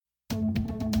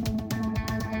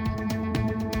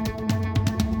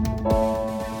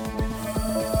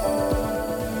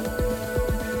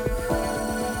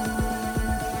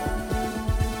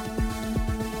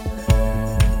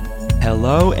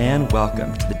Hello and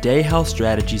welcome to the Day Health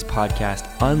Strategies podcast,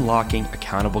 Unlocking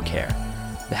Accountable Care,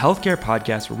 the healthcare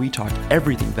podcast where we talk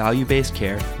everything value-based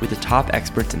care with the top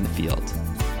experts in the field.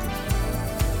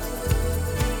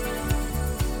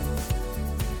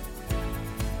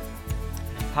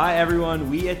 Hi everyone,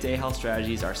 we at Day Health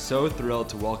Strategies are so thrilled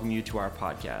to welcome you to our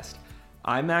podcast.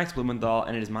 I'm Max Blumenthal,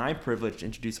 and it is my privilege to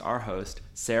introduce our host,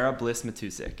 Sarah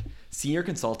Bliss-Matusik, Senior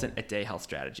Consultant at Day Health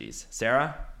Strategies.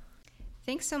 Sarah?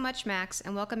 Thanks so much, Max,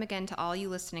 and welcome again to all you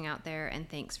listening out there, and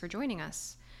thanks for joining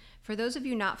us. For those of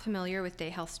you not familiar with Day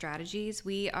Health Strategies,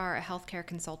 we are a healthcare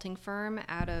consulting firm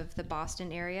out of the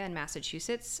Boston area in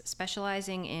Massachusetts,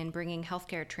 specializing in bringing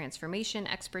healthcare transformation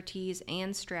expertise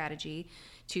and strategy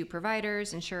to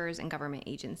providers, insurers, and government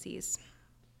agencies.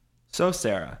 So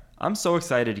Sarah, I'm so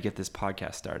excited to get this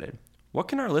podcast started. What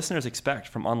can our listeners expect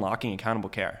from Unlocking Accountable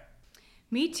Care?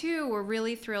 Me too. We're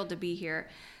really thrilled to be here.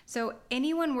 So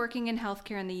anyone working in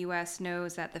healthcare in the U.S.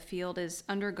 knows that the field is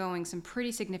undergoing some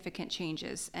pretty significant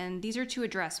changes, and these are to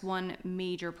address one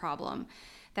major problem,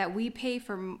 that we pay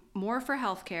for more for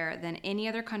healthcare than any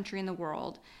other country in the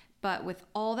world, but with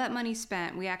all that money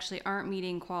spent, we actually aren't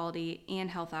meeting quality and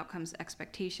health outcomes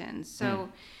expectations. So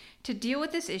to deal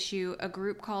with this issue, a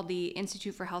group called the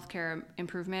Institute for Healthcare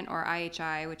Improvement, or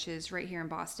IHI, which is right here in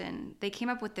Boston, they came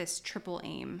up with this triple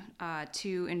aim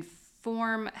to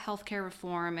inform healthcare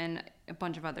reform and a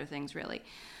bunch of other things, really.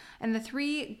 And the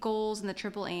three goals in the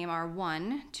triple aim are: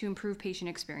 1, to improve patient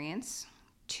experience;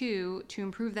 2, to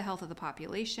improve the health of the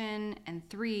population; and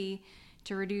 3,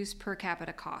 to reduce per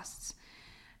capita costs.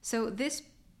 So this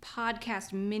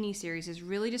podcast mini-series is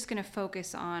really just going to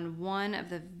focus on one of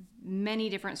the many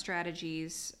different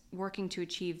strategies working to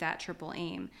achieve that triple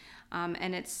aim,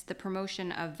 and it's the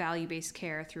promotion of value-based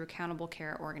care through accountable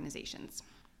care organizations.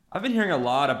 I've been hearing a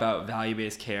lot about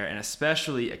value-based care and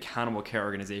especially accountable care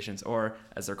organizations, or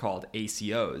as they're called,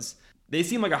 ACOs. They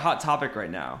seem like a hot topic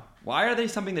right now. Why are they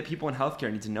something that people in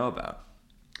healthcare need to know about?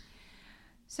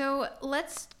 So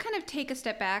let's kind of take a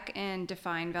step back and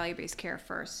define value-based care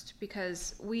first,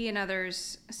 because we and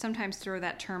others sometimes throw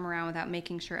that term around without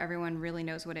making sure everyone really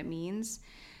knows what it means.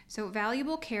 So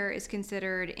valuable care is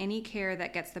considered any care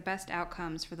that gets the best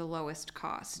outcomes for the lowest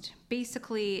cost.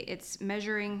 Basically, it's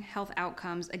measuring health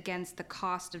outcomes against the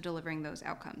cost of delivering those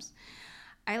outcomes.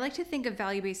 I like to think of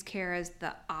value-based care as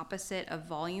the opposite of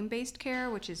volume-based care,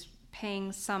 which is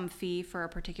paying some fee for a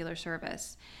particular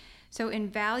service. So in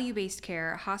value-based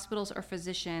care, hospitals or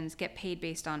physicians get paid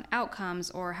based on outcomes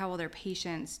or how well their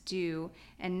patients do,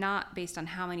 and not based on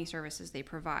how many services they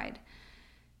provide.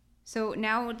 So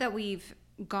now that we've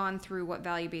gone through what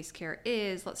value-based care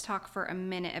is, let's talk for a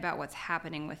minute about what's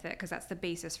happening with it, because that's the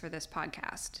basis for this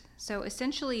podcast. So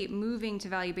essentially, moving to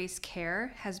value-based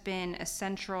care has been a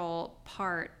central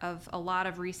part of a lot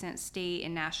of recent state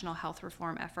and national health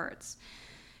reform efforts.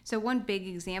 So one big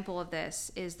example of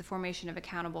this is the formation of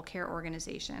accountable care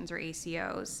organizations, or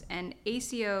ACOs. And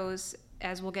ACOs,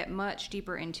 as we'll get much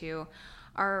deeper into,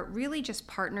 are really just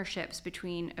partnerships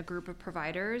between a group of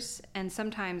providers and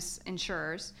sometimes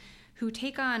insurers who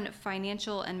take on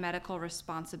financial and medical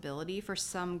responsibility for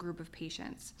some group of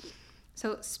patients.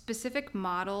 So specific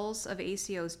models of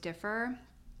ACOs differ,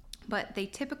 but they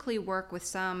typically work with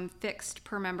some fixed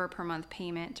per member per month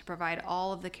payment to provide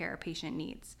all of the care a patient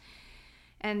needs.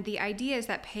 And the idea is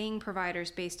that paying providers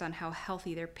based on how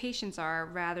healthy their patients are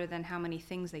rather than how many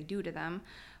things they do to them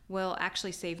will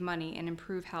actually save money and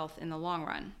improve health in the long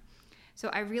run. So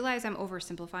I realize I'm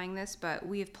oversimplifying this, but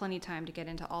we have plenty of time to get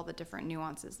into all the different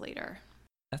nuances later.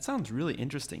 That sounds really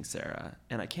interesting, Sarah,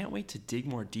 and I can't wait to dig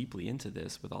more deeply into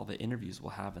this with all the interviews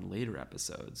we'll have in later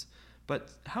episodes. But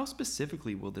how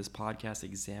specifically will this podcast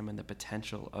examine the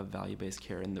potential of value-based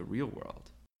care in the real world?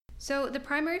 So the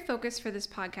primary focus for this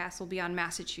podcast will be on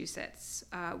Massachusetts,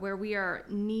 where we are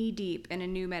knee-deep in a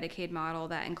new Medicaid model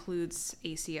that includes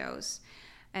ACOs.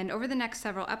 And over the next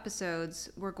several episodes,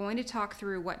 we're going to talk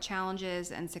through what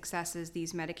challenges and successes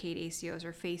these Medicaid ACOs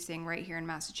are facing right here in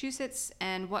Massachusetts,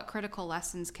 and what critical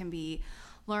lessons can be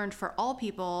learned for all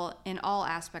people in all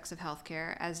aspects of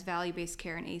healthcare as value-based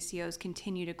care and ACOs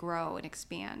continue to grow and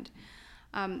expand.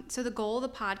 So the goal of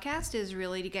the podcast is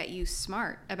really to get you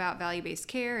smart about value-based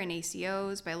care and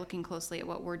ACOs by looking closely at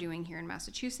what we're doing here in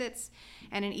Massachusetts.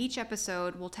 And in each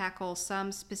episode, we'll tackle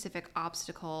some specific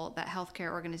obstacle that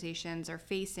healthcare organizations are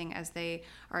facing as they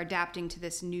are adapting to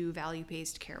this new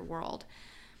value-based care world.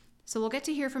 So we'll get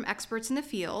to hear from experts in the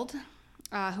field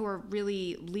who are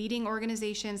really leading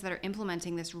organizations that are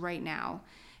implementing this right now.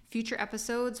 Future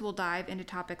episodes will dive into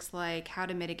topics like how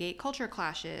to mitigate culture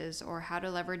clashes or how to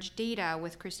leverage data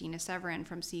with Christina Severin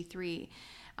from C3.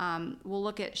 We'll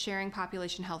look at sharing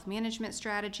population health management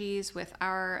strategies with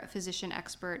our physician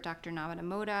expert, Dr. Namita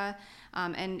Moda,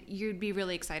 and you'd be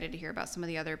really excited to hear about some of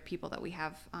the other people that we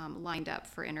have lined up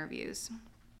for interviews.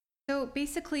 So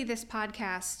basically, this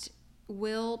podcast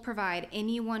will provide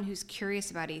anyone who's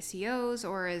curious about ACOs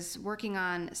or is working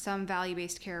on some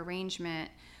value-based care arrangement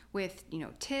with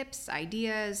tips,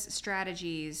 ideas,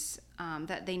 strategies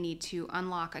that they need to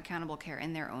unlock accountable care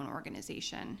in their own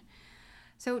organization.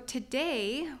 So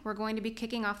today, we're going to be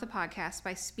kicking off the podcast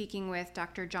by speaking with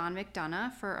Dr. John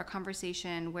McDonough for a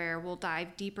conversation where we'll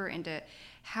dive deeper into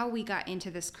how we got into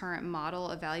this current model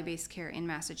of value-based care in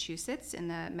Massachusetts in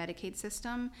the Medicaid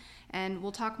system. And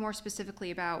we'll talk more specifically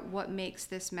about what makes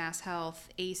this MassHealth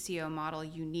ACO model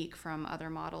unique from other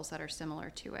models that are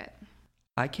similar to it.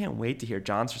 I can't wait to hear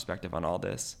John's perspective on all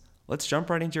this. Let's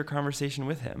jump right into your conversation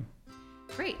with him.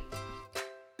 Great.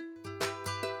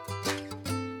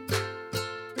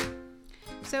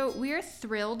 So we are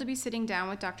thrilled to be sitting down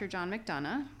with Dr. John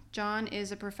McDonough. John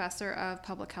is a professor of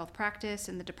public health practice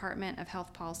in the Department of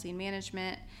Health Policy and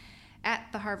Management at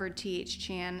the Harvard T.H.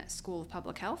 Chan School of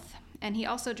Public Health, and he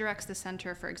also directs the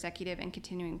Center for Executive and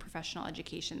Continuing Professional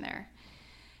Education there.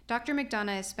 Dr.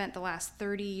 McDonough has spent the last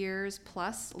 30 years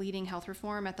plus leading health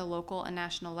reform at the local and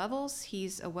national levels.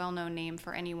 He's a well-known name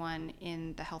for anyone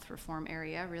in the health reform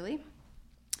area, really.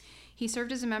 He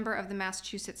served as a member of the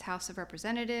Massachusetts House of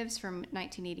Representatives from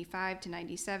 1985 to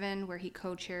 97, where he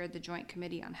co-chaired the Joint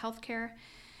Committee on Healthcare.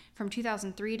 From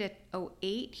 2003 to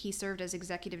 2008, he served as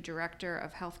Executive Director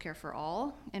of Healthcare for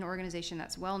All, an organization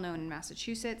that's well known in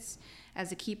Massachusetts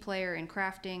as a key player in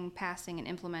crafting, passing, and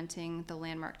implementing the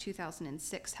landmark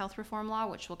 2006 health reform law,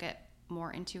 which we'll get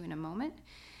more into in a moment.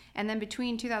 And then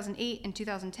between 2008 and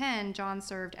 2010, John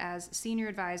served as Senior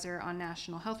Advisor on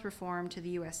National Health Reform to the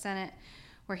U.S. Senate,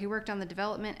 where he worked on the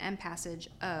development and passage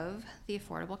of the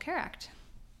Affordable Care Act.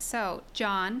 So,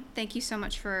 John, thank you so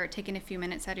much for taking a few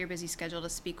minutes out of your busy schedule to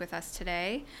speak with us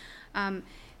today.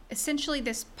 Essentially,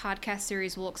 this podcast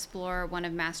series will explore one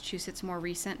of Massachusetts' more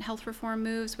recent health reform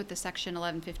moves with the Section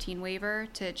 1115 waiver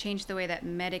to change the way that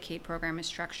Medicaid program is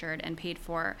structured and paid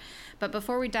for. But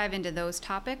before we dive into those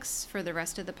topics for the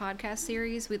rest of the podcast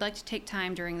series, we'd like to take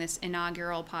time during this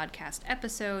inaugural podcast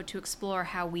episode to explore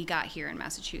how we got here in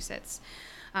Massachusetts.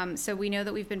 So we know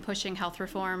that we've been pushing health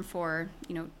reform for,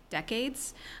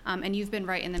 decades, and you've been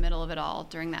right in the middle of it all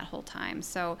during that whole time.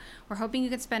 So we're hoping you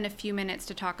could spend a few minutes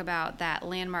to talk about that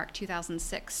landmark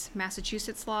 2006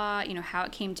 Massachusetts law, how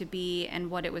it came to be and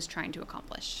what it was trying to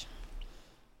accomplish.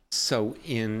 So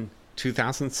in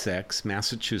 2006,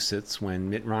 Massachusetts, when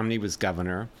Mitt Romney was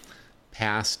governor,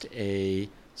 passed a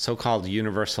so-called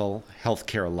universal health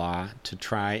care law to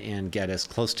try and get as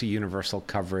close to universal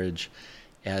coverage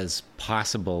as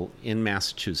possible in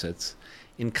Massachusetts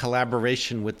in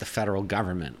collaboration with the federal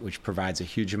government, which provides a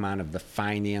huge amount of the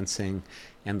financing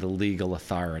and the legal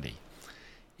authority.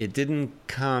 It didn't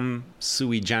come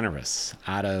sui generis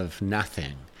out of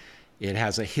nothing. It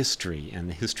has a history, and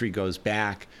the history goes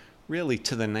back really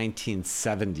to the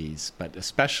 1970s, but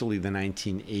especially the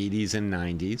 1980s and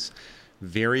 90s.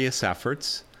 Various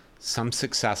efforts, some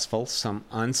successful, some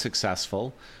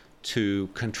unsuccessful, to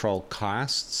control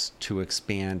costs, to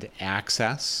expand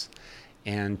access,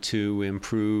 and to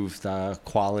improve the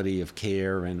quality of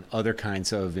care and other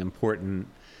kinds of important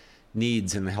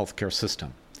needs in the healthcare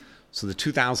system. So the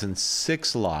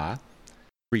 2006 law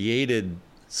created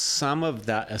some of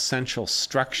the essential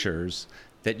structures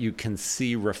that you can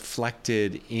see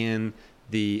reflected in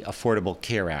the Affordable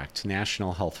Care Act,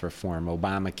 National Health Reform,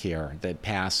 Obamacare, that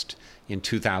passed in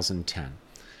 2010.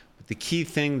 But the key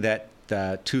thing that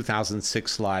the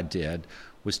 2006 law did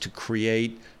was to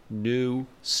create new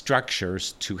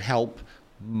structures to help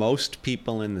most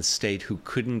people in the state who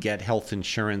couldn't get health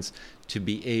insurance to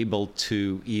be able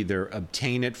to either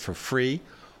obtain it for free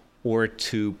or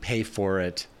to pay for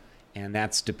it, and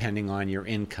that's depending on your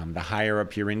income. The higher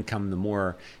up your income, the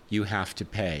more you have to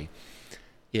pay.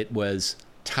 It was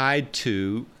tied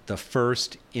to the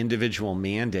first individual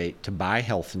mandate to buy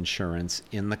health insurance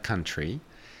in the country,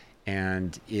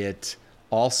 and it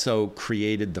also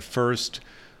created the first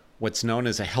what's known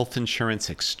as a health insurance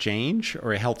exchange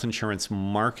or a health insurance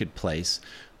marketplace,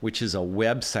 which is a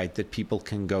website that people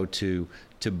can go to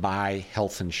buy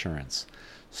health insurance.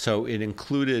 So it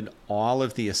included all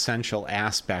of the essential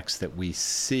aspects that we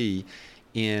see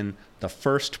in the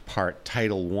first part,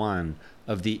 Title I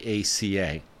of the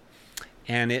ACA.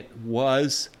 And it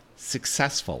was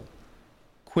successful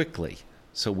quickly.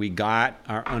 So we got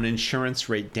our uninsurance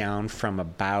rate down from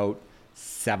about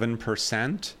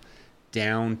 7%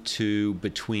 down to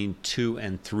between 2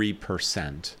 and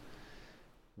 3%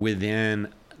 within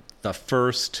the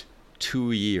first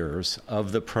 2 years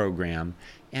of the program,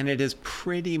 and it has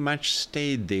pretty much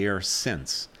stayed there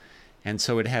since. And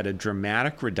so it had a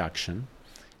dramatic reduction,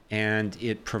 and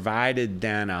it provided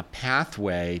then a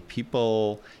pathway.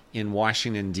 People in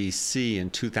Washington, D.C. in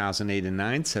 2008 and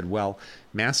 9 said, well,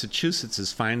 Massachusetts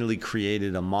has finally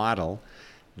created a model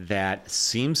that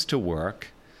seems to work,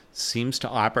 seems to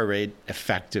operate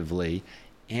effectively,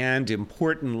 and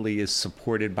importantly is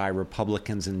supported by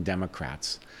Republicans and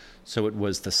Democrats. So it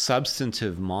was the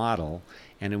substantive model,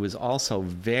 and it was also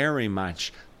very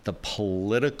much the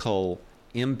political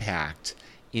impact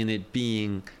in it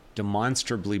being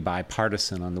demonstrably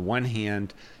bipartisan. On the one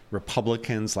hand,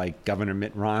 Republicans like Governor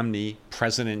Mitt Romney,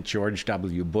 President George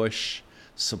W. Bush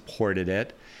supported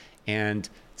it, and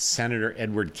Senator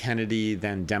Edward Kennedy,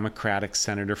 then Democratic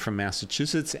senator from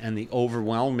Massachusetts, and the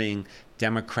overwhelming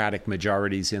Democratic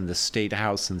majorities in the state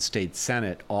House and state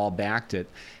Senate all backed it.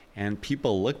 And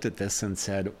people looked at this and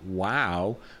said,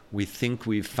 wow, we think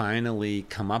we've finally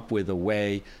come up with a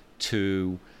way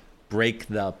to break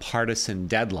the partisan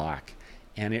deadlock.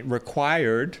 And it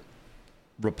required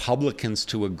Republicans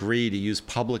to agree to use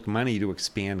public money to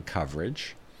expand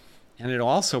coverage. And it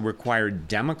also required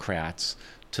Democrats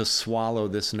to swallow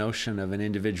this notion of an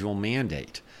individual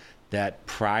mandate that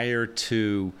prior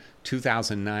to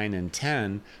 2009 and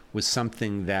 10 was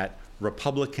something that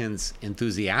Republicans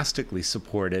enthusiastically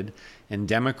supported and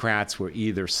Democrats were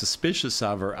either suspicious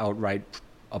of or outright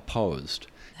opposed.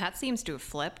 That seems to have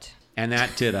flipped. And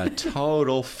that did a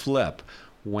total flip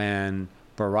when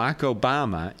Barack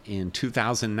Obama in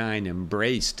 2009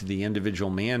 embraced the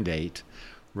individual mandate.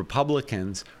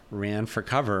 Republicans ran for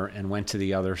cover and went to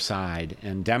the other side,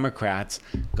 and Democrats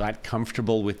got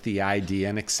comfortable with the idea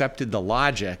and accepted the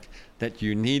logic that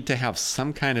you need to have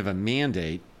some kind of a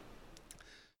mandate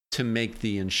to make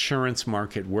the insurance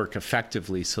market work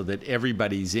effectively so that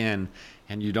everybody's in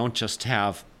and you don't just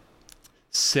have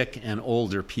sick and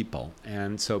older people.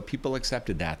 And so people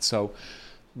accepted that. So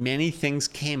many things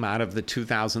came out of the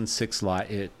 2006 law.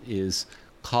 It is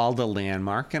called a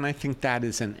landmark, and I think that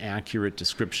is an accurate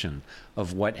description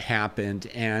of what happened.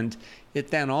 And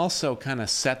it then also kind of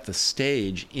set the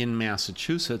stage in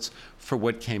Massachusetts for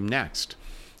what came next.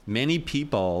 Many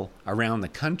people around the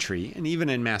country, and even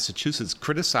in Massachusetts,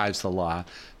 criticized the law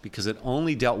because it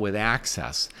only dealt with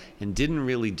access and didn't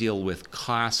really deal with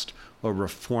cost or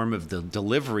reform of the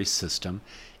delivery system.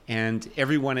 And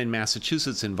everyone in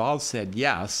Massachusetts involved said,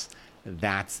 yes,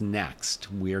 that's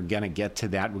next. We're going to get to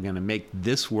that. We're going to make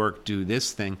this work, do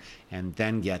this thing, and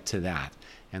then get to that.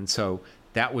 And so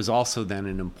that was also then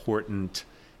an important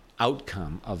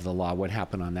outcome of the law, what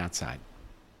happened on that side.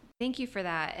 Thank you for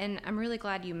that. And I'm really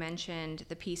glad you mentioned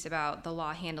the piece about the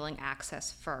law handling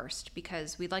access first,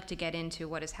 because we'd like to get into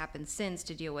what has happened since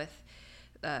to deal with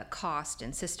cost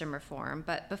and system reform.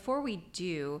 But before we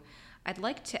do, I'd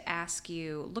like to ask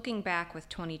you, looking back with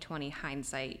 2020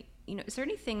 hindsight, is there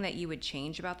anything that you would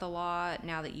change about the law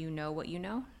now that you know what you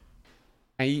know?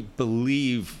 I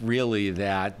believe really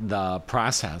that the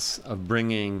process of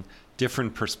bringing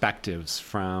different perspectives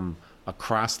from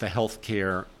across the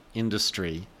healthcare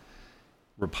industry,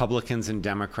 Republicans and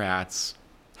Democrats,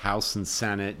 House and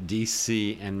Senate,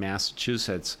 DC and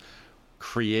Massachusetts,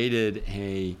 created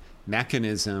a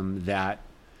mechanism that,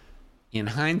 in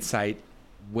hindsight,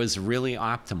 was really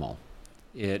optimal.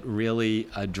 It really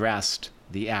addressed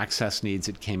the access needs.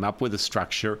 It came up with a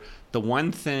structure. The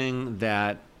one thing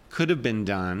that could have been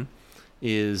done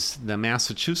is the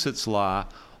Massachusetts law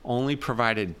only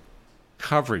provided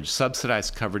coverage,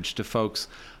 subsidized coverage to folks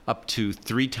up to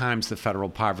 3 times the federal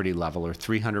poverty level, or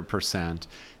 300%.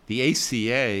 The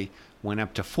ACA went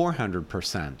up to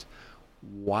 400%,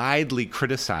 widely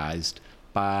criticized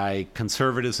by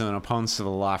conservatives and opponents of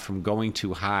the law from going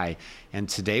too high. And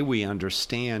today we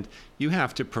understand you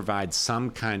have to provide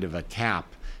some kind of a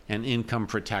cap and income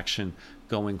protection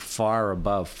going far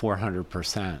above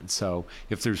 400%. So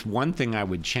if there's one thing I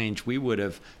would change, we would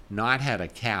have not had a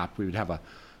cap. We would have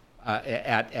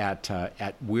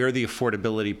at where the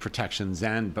affordability protections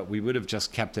end, but we would have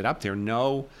just kept it up there.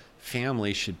 No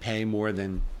family should pay more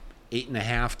than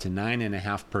 8.5% to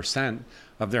 9.5%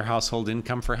 of their household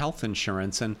income for health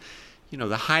insurance. And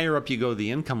the higher up you go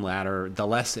the income ladder, the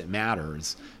less it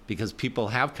matters because people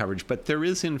have coverage. But there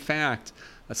is, in fact,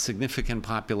 a significant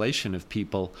population of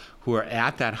people who are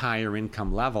at that higher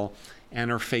income level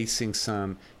and are facing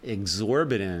some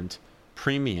exorbitant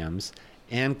premiums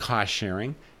and cost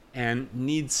sharing and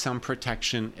need some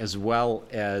protection, as well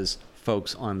as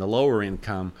folks on the lower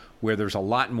income where there's a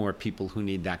lot more people who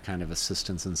need that kind of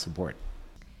assistance and support.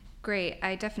 Great.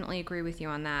 I definitely agree with you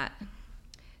on that.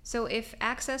 So if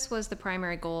access was the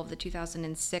primary goal of the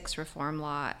 2006 reform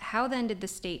law, how then did the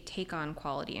state take on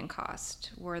quality and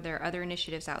cost? Were there other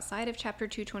initiatives outside of Chapter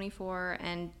 224?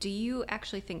 And do you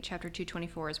actually think Chapter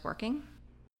 224 is working?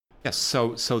 Yes,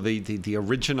 so the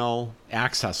original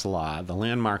access law, the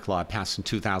landmark law, passed in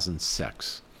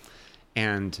 2006.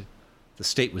 And the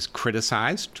state was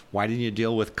criticized. Why didn't you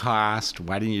deal with cost?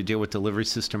 Why didn't you deal with delivery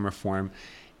system reform?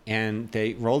 And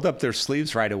they rolled up their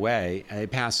sleeves right away. They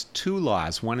passed two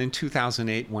laws, one in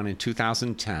 2008, one in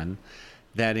 2010,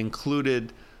 that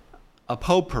included a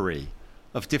potpourri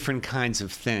of different kinds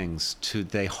of things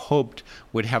they hoped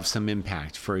would have some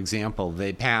impact. For example,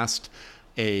 they passed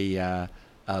a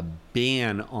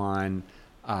ban on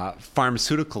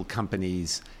pharmaceutical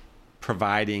companies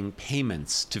providing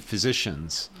payments to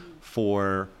physicians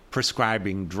for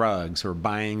prescribing drugs or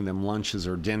buying them lunches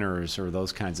or dinners or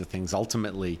those kinds of things.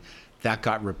 Ultimately, that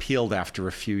got repealed after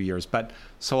a few years. But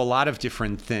so a lot of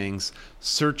different things,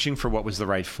 searching for what was the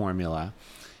right formula.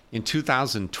 In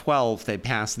 2012, they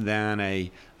passed then a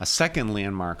second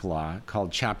landmark law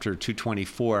called Chapter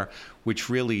 224, which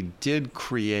really did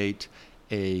create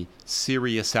a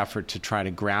serious effort to try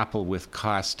to grapple with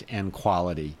cost and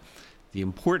quality. The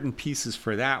important pieces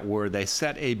for that were they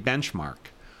set a benchmark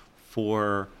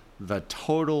for the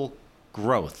total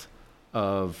growth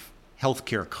of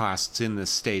healthcare costs in the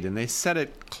state, and they set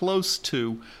it close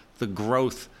to the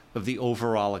growth of the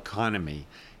overall economy.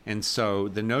 And so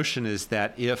the notion is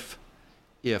that if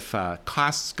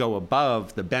costs go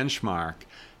above the benchmark,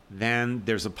 then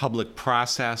there's a public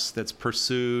process that's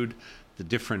pursued, the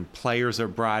different players are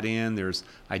brought in, there's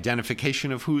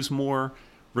identification of who's more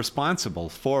responsible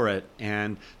for it,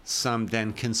 and some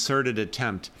then concerted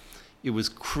attempt. It was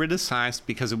criticized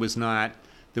because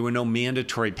there were no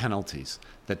mandatory penalties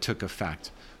that took effect.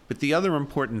 But the other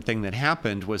important thing that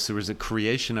happened was there was a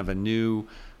creation of a new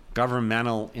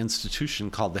governmental institution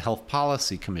called the Health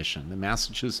Policy Commission, the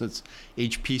Massachusetts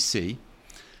HPC,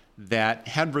 that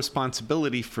had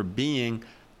responsibility for being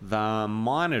the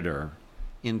monitor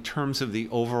in terms of the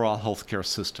overall healthcare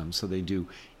system. So they do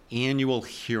annual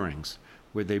hearings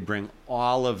where they bring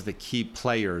all of the key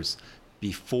players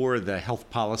before the Health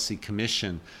Policy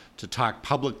Commission to talk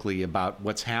publicly about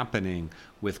what's happening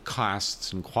with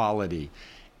costs and quality.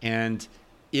 And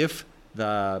if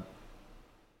the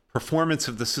performance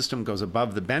of the system goes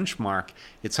above the benchmark,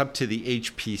 it's up to the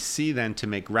HPC then to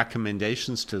make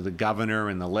recommendations to the governor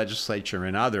and the legislature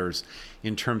and others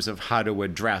in terms of how to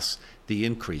address the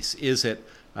increase. Is it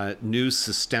new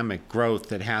systemic growth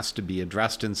that has to be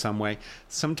addressed in some way?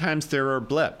 Sometimes there are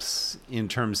blips in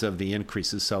terms of the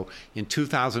increases. So in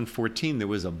 2014, there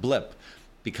was a blip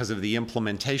because of the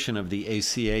implementation of the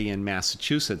ACA in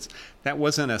Massachusetts. That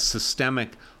wasn't a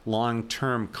systemic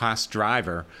long-term cost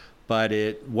driver, but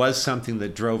it was something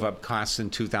that drove up costs in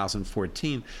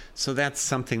 2014. So that's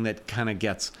something that kind of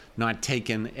gets not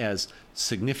taken as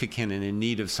significant and in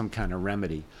need of some kind of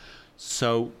remedy.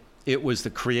 So it was the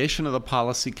creation of the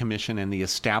Policy Commission and the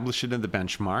establishment of the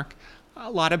benchmark. A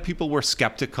lot of people were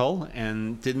skeptical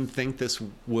and didn't think this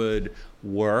would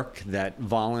work, that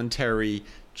voluntary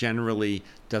generally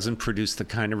doesn't produce the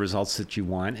kind of results that you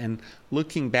want. And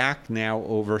looking back now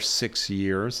over 6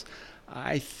 years,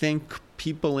 I think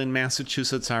people in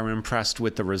Massachusetts are impressed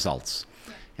with the results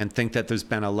and think that there's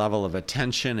been a level of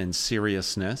attention and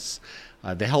seriousness.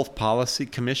 The Health Policy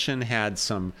Commission had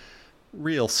some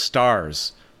real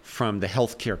stars from the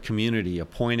healthcare community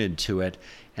appointed to it,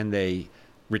 and they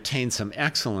retained some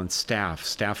excellent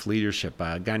staff leadership.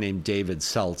 A guy named David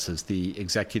Seltz is the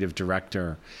executive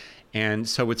director. And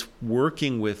so it's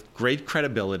working with great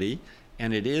credibility,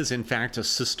 and it is, in fact, a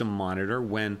system monitor.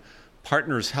 When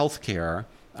Partners Healthcare,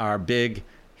 our big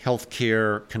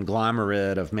healthcare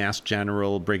conglomerate of Mass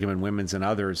General, Brigham and Women's, and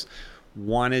others,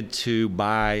 wanted to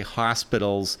buy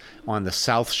hospitals on the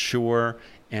South Shore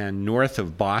and north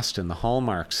of Boston, the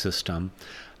Hallmark system,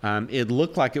 it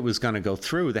looked like it was going to go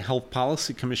through. The Health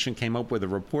Policy Commission came up with a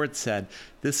report, said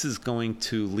this is going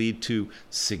to lead to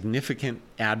significant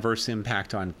adverse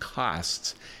impact on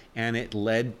costs, and it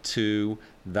led to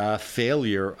the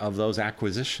failure of those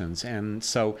acquisitions. And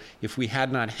so if we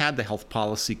had not had the Health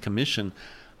Policy Commission,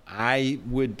 I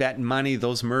would bet money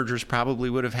those mergers probably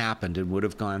would have happened and would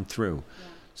have gone through. Yeah.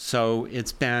 So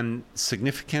it's been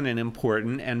significant and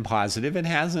important and positive. It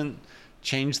hasn't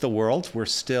changed the world. We're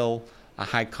still a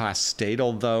high-cost state,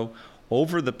 although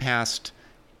over the past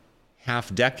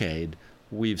half decade,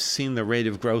 we've seen the rate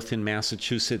of growth in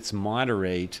Massachusetts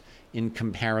moderate in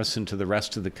comparison to the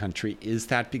rest of the country. Is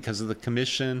that because of the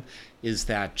commission? Is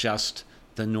that just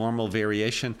the normal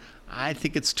variation? I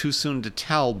think it's too soon to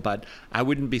tell, but I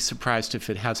wouldn't be surprised if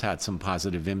it has had some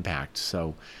positive impact.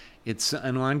 So it's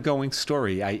an ongoing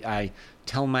story. I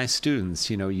tell my students,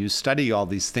 you study all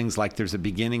these things like there's a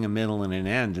beginning, a middle, and an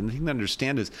end. And the thing to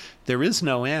understand is there is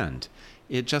no end.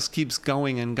 It just keeps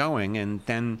going, and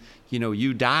then,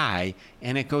 you die,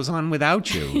 and it goes on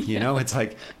without you. It's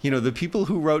like, the people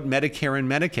who wrote Medicare and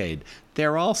Medicaid,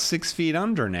 they're all 6 feet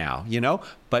under now,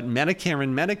 but Medicare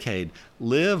and Medicaid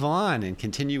live on and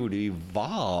continue to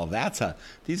evolve.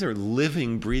 These are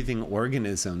living, breathing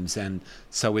organisms. And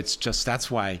so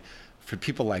that's why for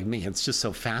people like me, it's just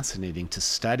so fascinating to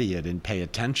study it and pay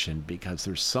attention, because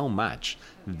there's so much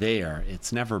there.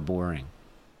 It's never boring.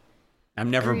 I'm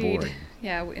never bored.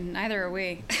 Yeah, neither are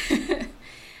we.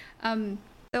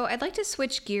 So I'd like to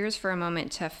switch gears for a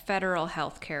moment to federal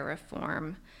healthcare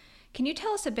reform. Can you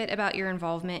tell us a bit about your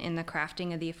involvement in the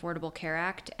crafting of the Affordable Care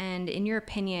Act? And in your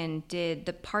opinion, did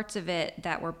the parts of it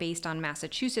that were based on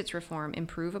Massachusetts reform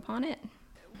improve upon it?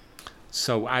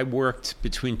 So I worked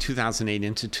between 2008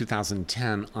 into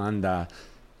 2010 on the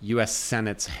U.S.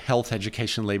 Senate's Health,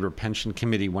 Education, Labor, Pension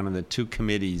Committee, one of the two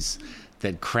committees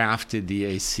that crafted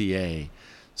the ACA.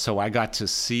 So I got to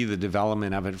see the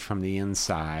development of it from the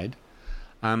inside.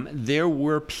 There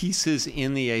were pieces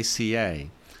in the ACA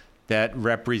that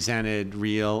represented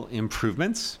real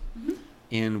improvements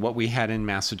in what we had in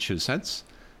Massachusetts.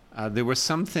 There were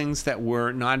some things that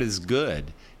were not as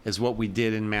good as what we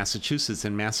did in Massachusetts,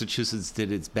 and Massachusetts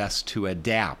did its best to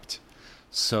adapt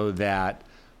so that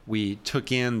we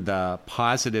took in the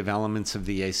positive elements of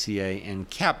the ACA and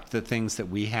kept the things that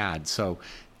we had. So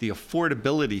the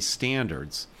affordability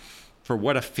standards for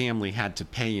what a family had to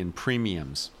pay in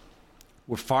premiums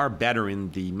were far better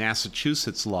in the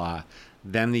Massachusetts law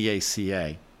than the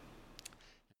ACA.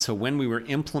 So when we were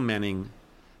implementing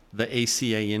the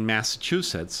ACA in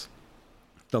Massachusetts,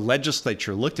 the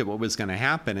legislature looked at what was going to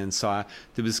happen and saw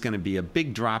there was going to be a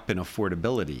big drop in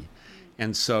affordability.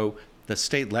 And so the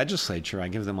state legislature, I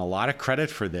give them a lot of credit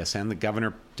for this, and the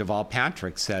Governor Deval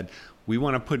Patrick said, we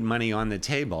want to put money on the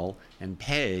table and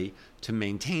pay to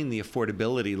maintain the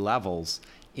affordability levels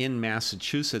in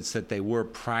Massachusetts that they were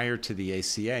prior to the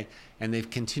ACA, and they've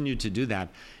continued to do that.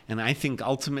 And I think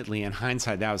ultimately, in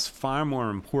hindsight, that was far more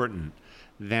important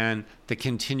than the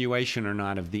continuation or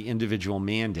not of the individual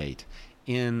mandate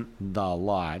in the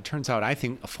law. It turns out I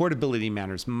think affordability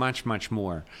matters much, much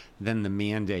more than the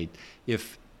mandate.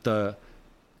 If the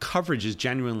coverage is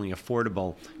genuinely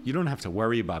affordable, you don't have to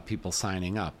worry about people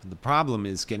signing up. The problem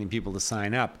is getting people to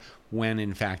sign up when,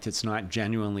 in fact, it's not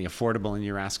genuinely affordable and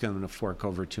you're asking them to fork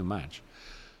over too much.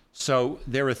 So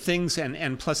there are things,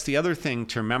 and plus the other thing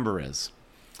to remember is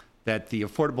that the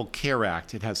Affordable Care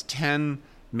Act, it has 10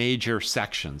 major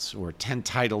sections or 10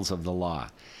 titles of the law.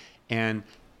 And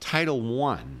Title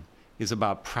I is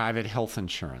about private health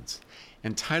insurance.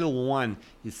 And Title I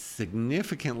is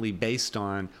significantly based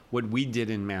on what we did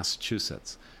in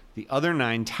Massachusetts. The other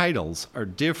 9 titles are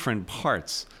different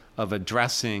parts of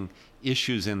addressing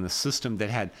issues in the system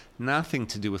that had nothing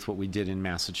to do with what we did in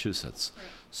Massachusetts. Right.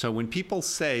 So when people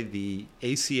say the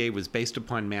ACA was based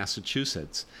upon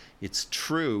Massachusetts, it's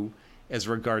true as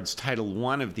regards Title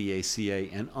I of the ACA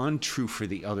and untrue for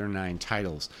the other 9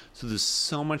 titles. So there's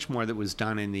so much more that was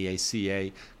done in the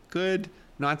ACA, good,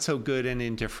 not so good, and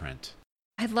indifferent.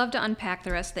 I'd love to unpack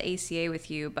the rest of the ACA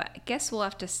with you, but I guess we'll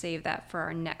have to save that for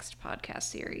our next podcast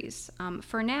series.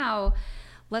 For now,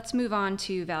 let's move on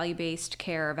to value-based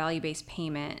care, value-based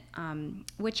payment,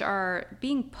 which are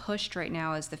being pushed right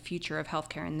now as the future of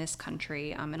healthcare in this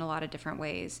country in a lot of different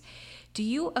ways. Do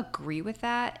you agree with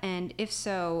that? And if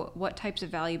so, what types of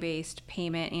value-based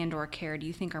payment and or care do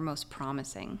you think are most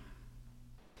promising?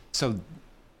 So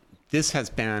this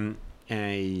has been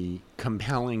a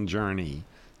compelling journey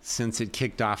since it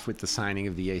kicked off with the signing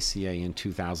of the ACA in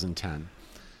 2010.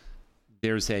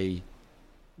 There's a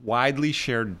widely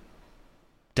shared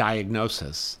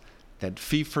diagnosis that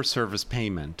fee-for-service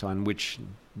payment, on which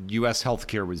U.S.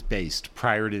 healthcare was based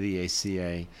prior to the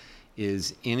ACA,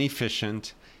 is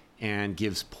inefficient and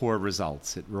gives poor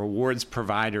results. It rewards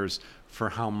providers for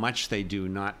how much they do,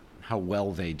 not how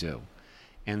well they do.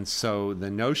 And so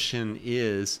the notion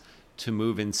is to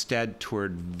move instead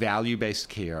toward value-based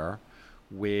care,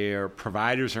 where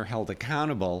providers are held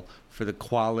accountable for the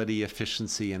quality,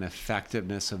 efficiency, and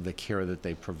effectiveness of the care that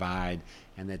they provide,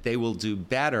 and that they will do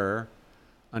better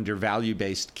under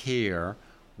value-based care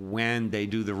when they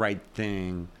do the right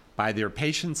thing by their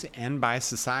patients and by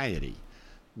society.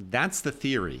 That's the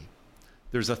theory.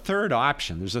 There's a third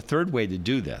option. There's a third way to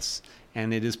do this,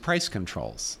 and it is price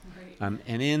controls. Right.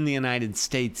 And in the United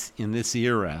States, in this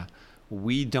era,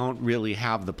 we don't really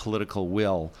have the political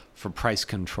will for price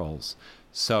controls.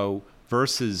 So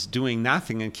versus doing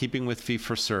nothing and keeping with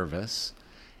fee-for-service,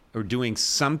 or doing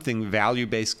something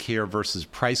value-based care versus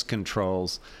price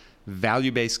controls,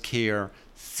 value-based care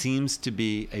seems to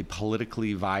be a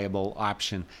politically viable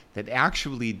option that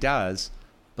actually does,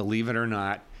 believe it or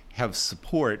not, have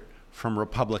support from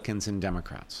Republicans and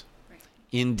Democrats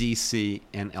in DC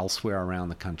and elsewhere around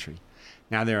the country.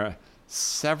 Now, there are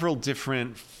several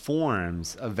different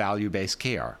forms of value-based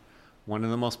care. One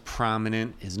of the most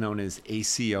prominent is known as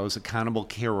ACOs, Accountable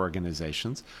Care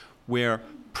Organizations, where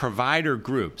provider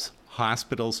groups,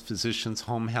 hospitals, physicians,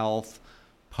 home health,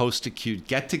 post-acute,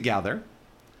 get together,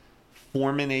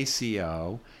 form an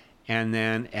ACO, and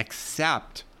then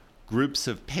accept groups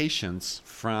of patients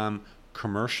from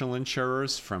commercial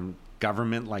insurers, from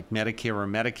government like Medicare or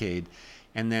Medicaid,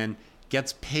 and then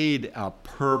gets paid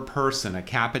per person, a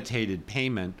capitated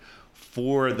payment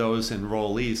for those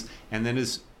enrollees, and then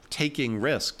is taking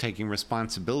risk, taking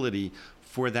responsibility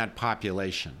for that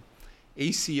population.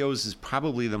 ACOs is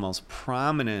probably the most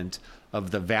prominent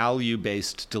of the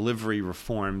value-based delivery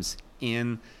reforms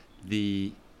in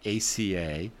the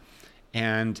ACA,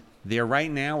 and there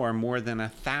right now are more than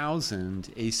 1,000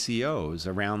 ACOs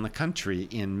around the country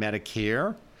in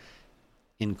Medicare,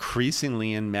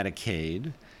 increasingly in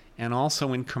Medicaid, and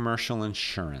also in commercial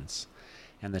insurance.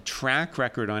 And the track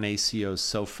record on ACOs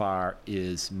so far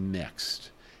is mixed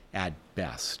at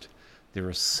best. There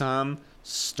are some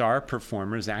star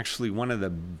performers. Actually, one of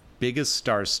the biggest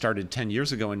stars started 10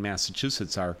 years ago in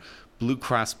Massachusetts. Our Blue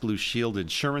Cross Blue Shield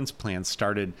insurance plan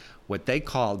started what they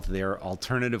called their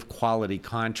Alternative Quality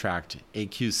Contract,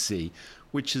 AQC,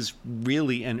 which is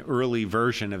really an early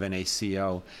version of an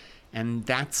ACO. And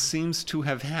that seems to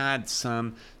have had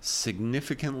some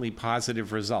significantly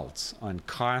positive results on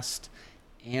cost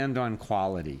and on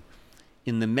quality.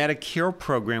 In the Medicare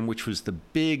program, which was the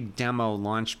big demo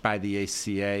launched by the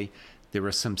ACA, there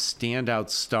were some standout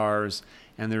stars,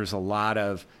 and there's a lot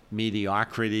of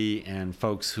mediocrity and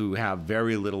folks who have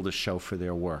very little to show for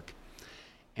their work.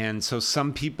 And so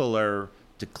some people are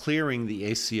declaring the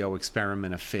ACO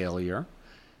experiment a failure.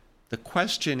 The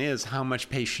question is, how much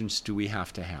patience do we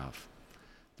have to have?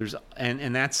 There's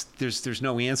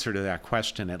no answer to that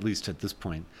question, at least at this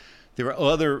point. There are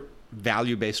other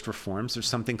value-based reforms. There's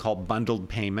something called bundled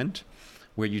payment,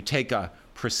 where you take a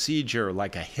procedure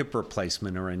like a hip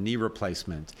replacement or a knee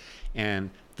replacement, and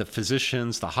the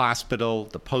physicians, the hospital,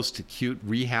 the post-acute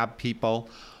rehab people,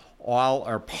 all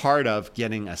are part of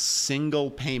getting a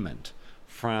single payment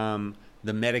from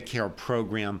the Medicare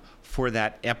program for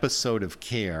that episode of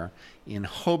care in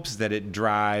hopes that it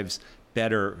drives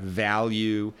better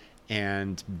value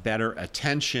and better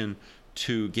attention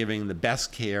to giving the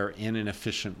best care in an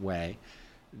efficient way.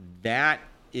 That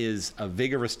is a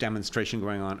vigorous demonstration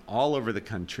going on all over the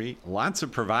country. Lots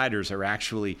of providers are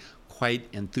actually quite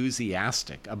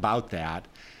enthusiastic about that.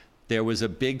 There was a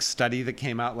big study that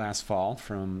came out last fall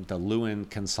from the Lewin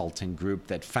Consulting Group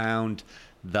that found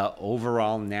the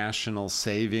overall national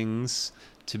savings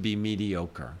to be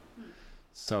mediocre.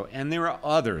 So, and there are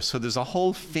others. So there's a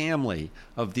whole family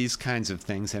of these kinds of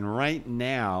things. And right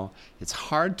now, it's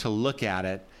hard to look at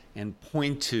it and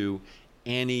point to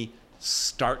any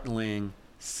startling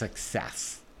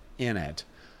success in it.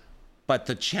 But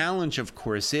the challenge, of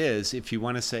course, is if you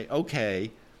want to say,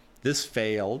 okay, this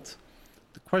failed,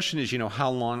 the question is,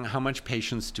 how much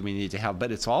patience do we need to have?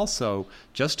 But it's also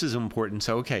just as important.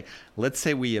 So, okay, let's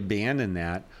say we abandon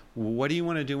that. What do you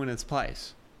want to do in its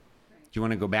place? Do you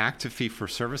want to go back to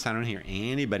fee-for-service? I don't hear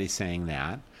anybody saying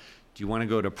that. Do you want to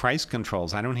go to price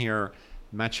controls? I don't hear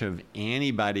much of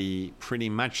anybody pretty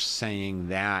much saying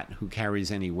that who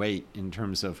carries any weight in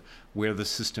terms of where the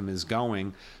system is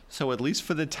going. So at least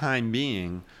for the time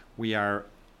being, we are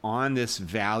on this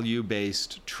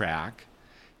value-based track.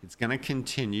 It's going to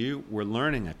continue. We're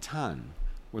learning a ton.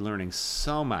 We're learning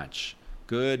so much,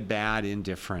 good, bad,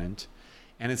 indifferent,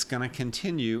 and it's going to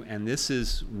continue. And this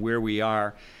is where we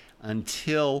are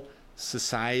until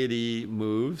society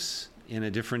moves in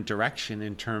a different direction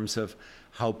in terms of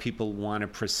how people want to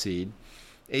proceed.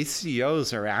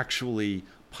 ACOs are actually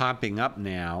popping up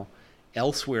now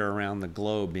elsewhere around the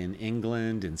globe, in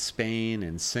England, in Spain,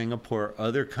 in Singapore.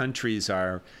 Other countries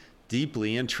are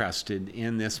deeply interested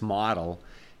in this model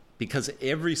because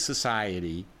every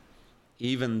society,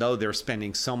 even though they're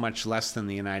spending so much less than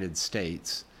the United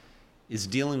States, is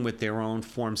dealing with their own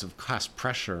forms of cost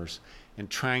pressures and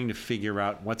trying to figure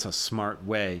out what's a smart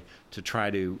way to try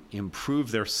to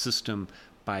improve their system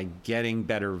by getting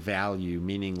better value,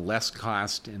 meaning less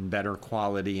cost and better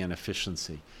quality and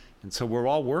efficiency. And so we're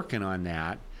all working on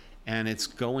that. and it's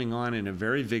going on in a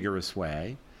very vigorous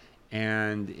way,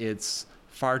 and it's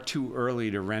far too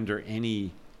early to render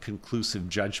any conclusive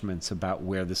judgments about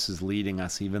where this is leading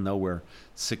us, even though we're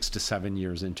 6 to 7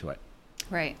 years into it.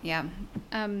 Right, yeah.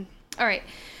 All right.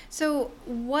 So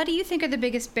what do you think are the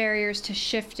biggest barriers to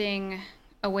shifting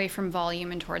away from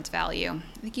volume and towards value?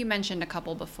 I think you mentioned a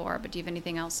couple before, but do you have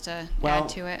anything else to add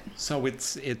to it? So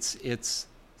it's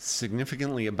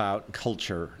significantly about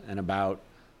culture and about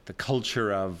the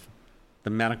culture of the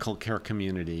medical care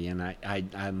community. And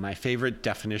I my favorite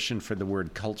definition for the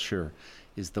word culture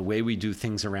is the way we do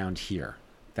things around here.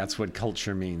 That's what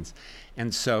culture means.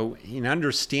 And so in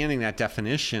understanding that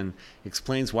definition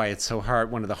explains why it's so hard.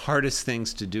 One of the hardest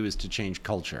things to do is to change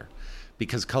culture,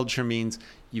 because culture means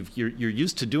you're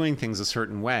used to doing things a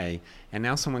certain way, and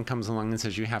now someone comes along and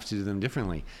says you have to do them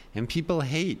differently. And people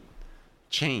hate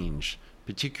change,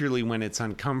 particularly when it's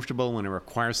uncomfortable, when it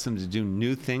requires them to do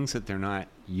new things that they're not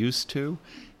used to.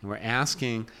 And we're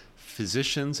asking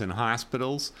physicians and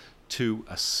hospitals to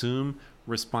assume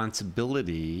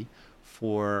responsibility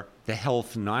for the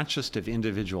health not just of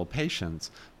individual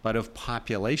patients, but of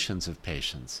populations of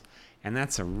patients. And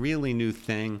that's a really new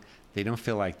thing. They don't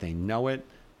feel like they know it.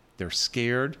 They're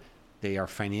scared. They are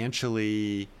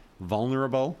financially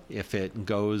vulnerable if it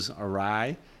goes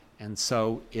awry. And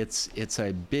so it's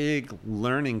a big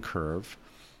learning curve,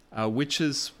 which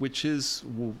is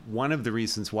one of the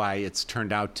reasons why it's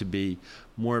turned out to be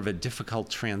more of a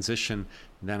difficult transition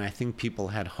than I think people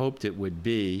had hoped it would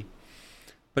be.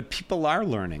 But people are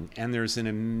learning, and there's an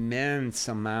immense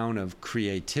amount of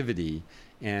creativity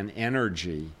and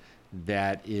energy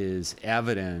that is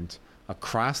evident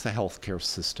across the healthcare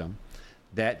system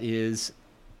that is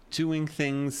doing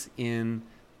things in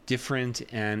different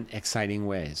and exciting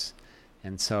ways.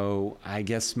 And so I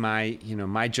guess my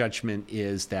judgment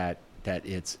is that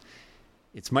it's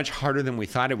much harder than we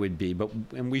thought it would be,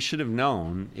 and we should have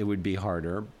known it would be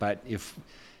harder. But if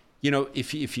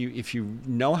you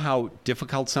know how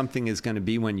difficult something is going to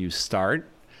be when you start,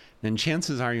 then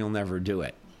chances are you'll never do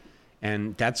it.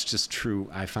 And that's just true,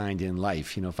 I find, in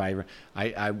life. If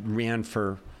I ran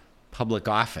for public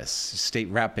office, state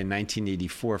rep in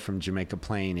 1984 from Jamaica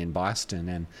Plain in Boston,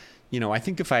 and I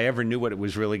think if I ever knew what it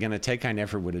was really going to take, I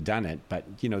never would have done it. But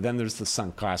then there's the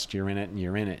sunk cost. You're in it,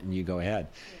 and you go ahead.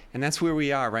 And that's where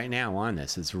we are right now on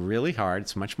this. It's really hard.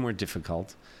 It's much more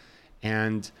difficult,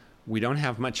 and we don't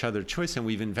have much other choice, and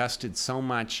we've invested so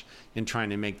much in trying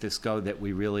to make this go that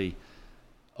we really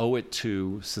owe it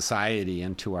to society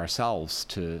and to ourselves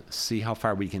to see how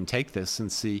far we can take this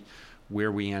and see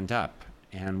where we end up.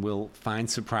 And we'll find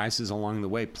surprises along the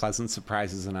way, pleasant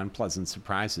surprises and unpleasant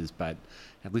surprises, but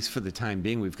at least for the time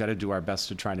being, we've got to do our best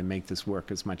to try to make this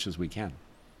work as much as we can.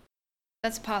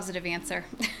 That's a positive answer.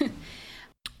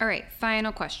 All right,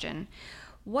 final question.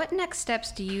 What next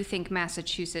steps do you think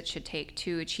Massachusetts should take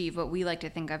to achieve what we like to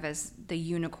think of as the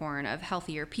unicorn of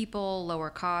healthier people, lower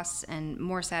costs, and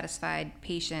more satisfied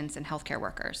patients and healthcare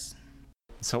workers?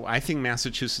 So I think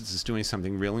Massachusetts is doing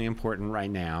something really important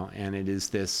right now, and it is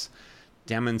this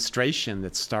demonstration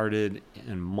that started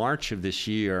in March of this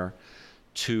year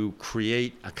to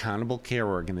create accountable care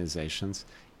organizations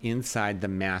inside the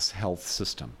Mass Health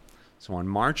system. So on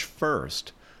March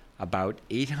 1st, about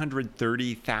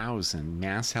 830,000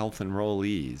 Mass Health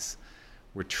enrollees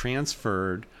were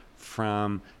transferred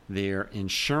from their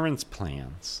insurance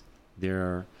plans,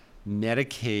 their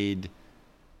Medicaid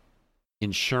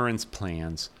insurance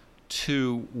plans,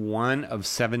 to one of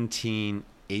 17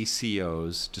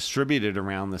 ACOs distributed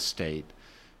around the state.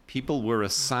 People were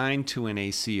assigned to an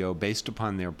ACO based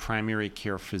upon their primary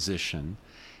care physician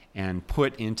and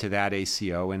put into that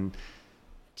ACO, and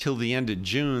till the end of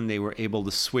June, they were able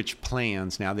to switch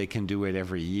plans. Now they can do it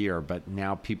every year, but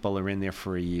now people are in there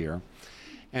for a year.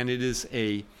 And it is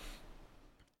a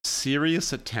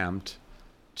serious attempt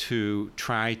to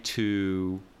try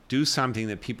to do something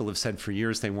that people have said for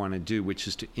years they want to do, which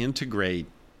is to integrate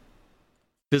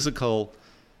physical,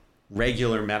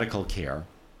 regular medical care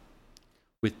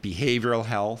with behavioral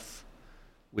health,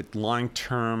 with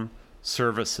long-term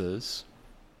services,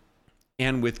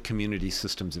 and with community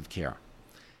systems of care.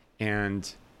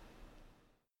 And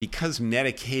because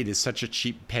Medicaid is such a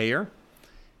cheap payer,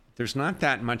 there's not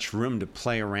that much room to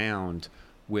play around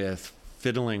with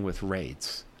fiddling with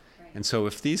rates. Right. And so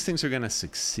if these things are going to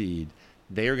succeed,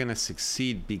 they are going to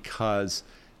succeed because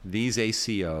these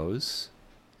ACOs,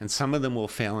 and some of them will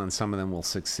fail and some of them will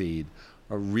succeed,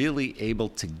 are really able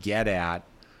to get at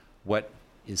what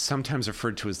is sometimes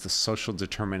referred to as the social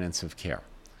determinants of care.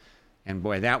 And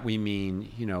by that we mean,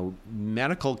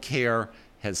 medical care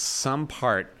has some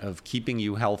part of keeping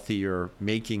you healthy or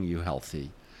making you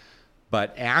healthy,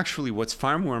 But actually, what's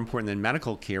far more important than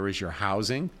medical care is your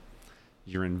housing,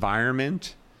 your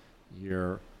environment,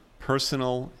 your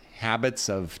personal habits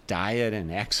of diet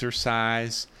and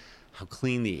exercise, how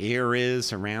clean the air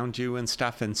is around you and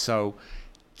stuff. And so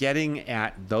getting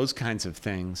at those kinds of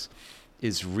things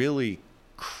is really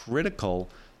critical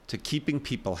to keeping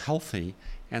people healthy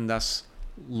and thus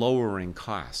lowering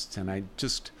costs. And I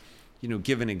just,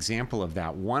 give an example of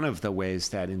that. One of the ways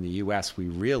that in the US we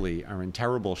really are in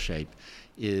terrible shape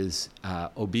is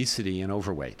obesity and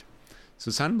overweight. So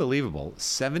it's unbelievable.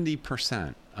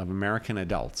 70% of American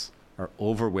adults are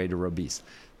overweight or obese.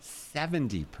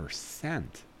 70%.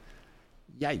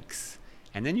 Yikes.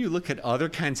 And then you look at other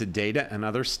kinds of data and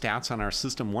other stats on our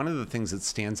system. One of the things that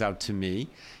stands out to me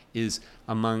is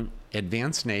among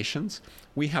advanced nations,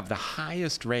 we have the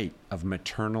highest rate of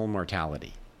maternal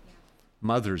mortality,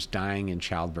 mothers dying in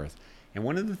childbirth. And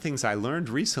one of the things I learned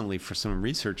recently for some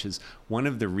research is one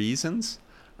of the reasons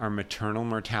our maternal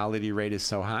mortality rate is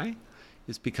so high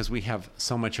is because we have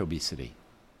so much obesity.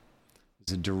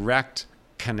 There's a direct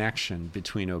connection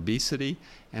between obesity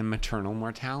and maternal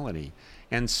mortality.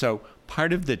 And so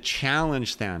part of the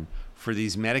challenge then for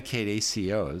these Medicaid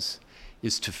ACOs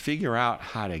is to figure out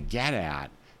how to get at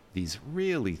these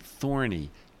really thorny,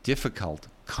 difficult,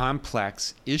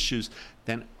 complex issues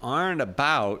that aren't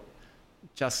about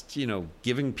just,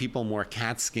 giving people more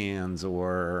CAT scans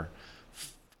or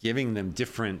giving them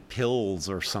different pills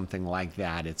or something like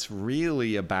that. It's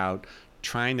really about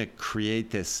trying to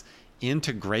create this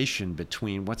integration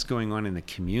between what's going on in the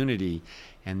community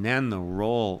and then the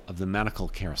role of the medical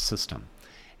care system.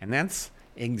 And that's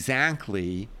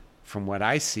exactly, from what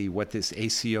I see, what this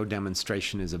ACO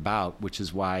demonstration is about, which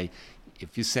is why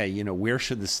if you say, where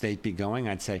should the state be going?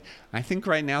 I'd say, I think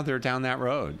right now they're down that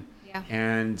road. Yeah.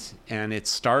 And it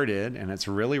started, and it's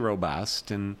really robust.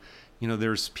 And,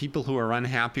 there's people who are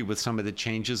unhappy with some of the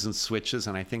changes and switches,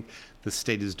 and I think the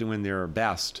state is doing their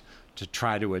best to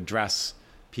try to address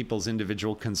people's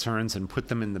individual concerns and put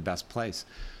them in the best place.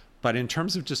 But in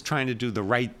terms of just trying to do the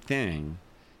right thing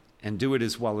and do it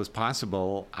as well as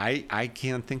possible, I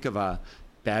can't think of a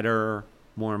better,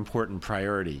 more important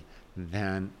priority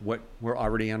than what we're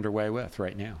already underway with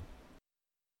right now.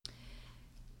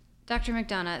 Dr.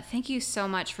 McDonough, thank you so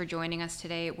much for joining us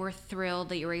today. We're thrilled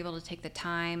that you were able to take the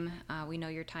time. We know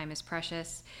your time is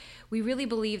precious. We really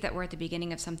believe that we're at the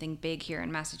beginning of something big here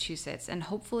in Massachusetts, and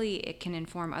hopefully it can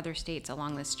inform other states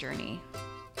along this journey.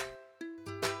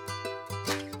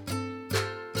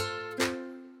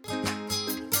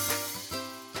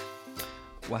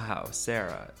 Wow,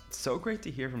 Sarah, it's so great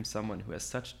to hear from someone who has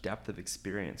such depth of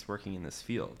experience working in this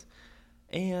field.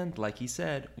 And like he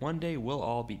said, one day we'll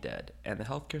all be dead, and the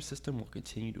healthcare system will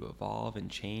continue to evolve and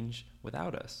change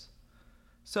without us.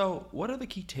 So, what are the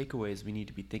key takeaways we need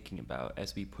to be thinking about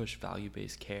as we push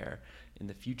value-based care in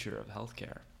the future of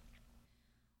healthcare?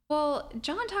 Well,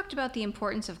 John talked about the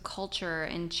importance of culture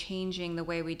in changing the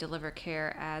way we deliver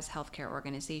care as healthcare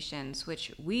organizations,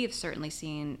 which we have certainly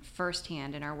seen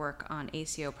firsthand in our work on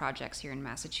ACO projects here in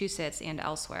Massachusetts and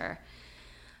elsewhere.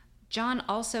 John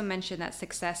also mentioned that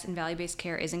success in value-based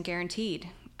care isn't guaranteed,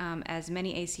 as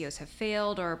many ACOs have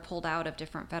failed or pulled out of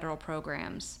different federal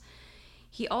programs.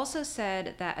 He also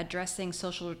said that addressing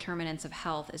social determinants of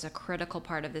health is a critical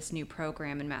part of this new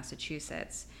program in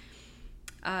Massachusetts.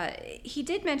 He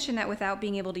did mention that without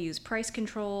being able to use price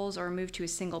controls or move to a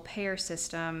single payer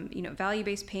system,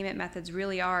 value-based payment methods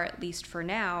really are, at least for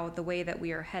now, the way that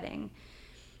we are heading.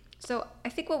 So I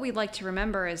think what we'd like to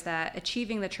remember is that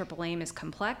achieving the triple aim is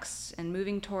complex and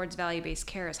moving towards value-based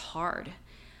care is hard.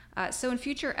 So in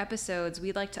future episodes,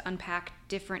 we'd like to unpack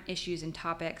different issues and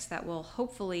topics that will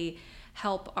hopefully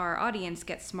help our audience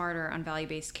get smarter on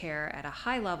value-based care at a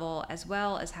high level, as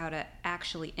well as how to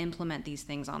actually implement these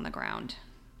things on the ground.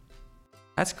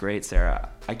 That's great, Sarah.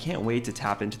 I can't wait to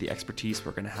tap into the expertise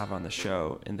we're going to have on the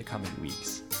show in the coming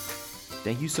weeks.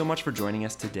 Thank you so much for joining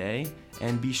us today,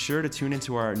 and be sure to tune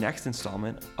into our next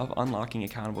installment of Unlocking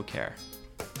Accountable Care.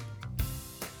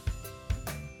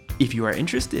 If you are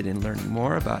interested in learning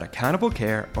more about accountable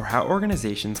care or how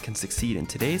organizations can succeed in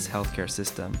today's healthcare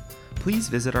system, please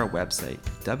visit our website,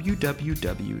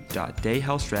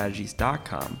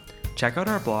 www.dayhealthstrategies.com. Check out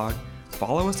our blog,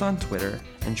 follow us on Twitter,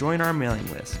 and join our mailing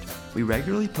list. We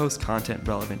regularly post content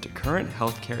relevant to current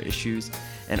healthcare issues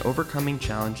and overcoming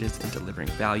challenges in delivering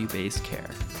value-based care.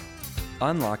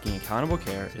 Unlocking Accountable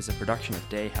Care is a production of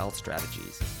Day Health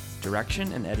Strategies.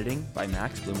 Direction and editing by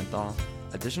Max Blumenthal.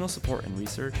 Additional support and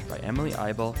research by Emily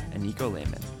Eibel and Nico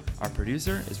Lehman. Our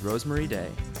producer is Rosemarie Day.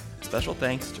 Special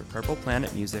thanks to Purple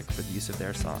Planet Music for the use of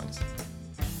their songs.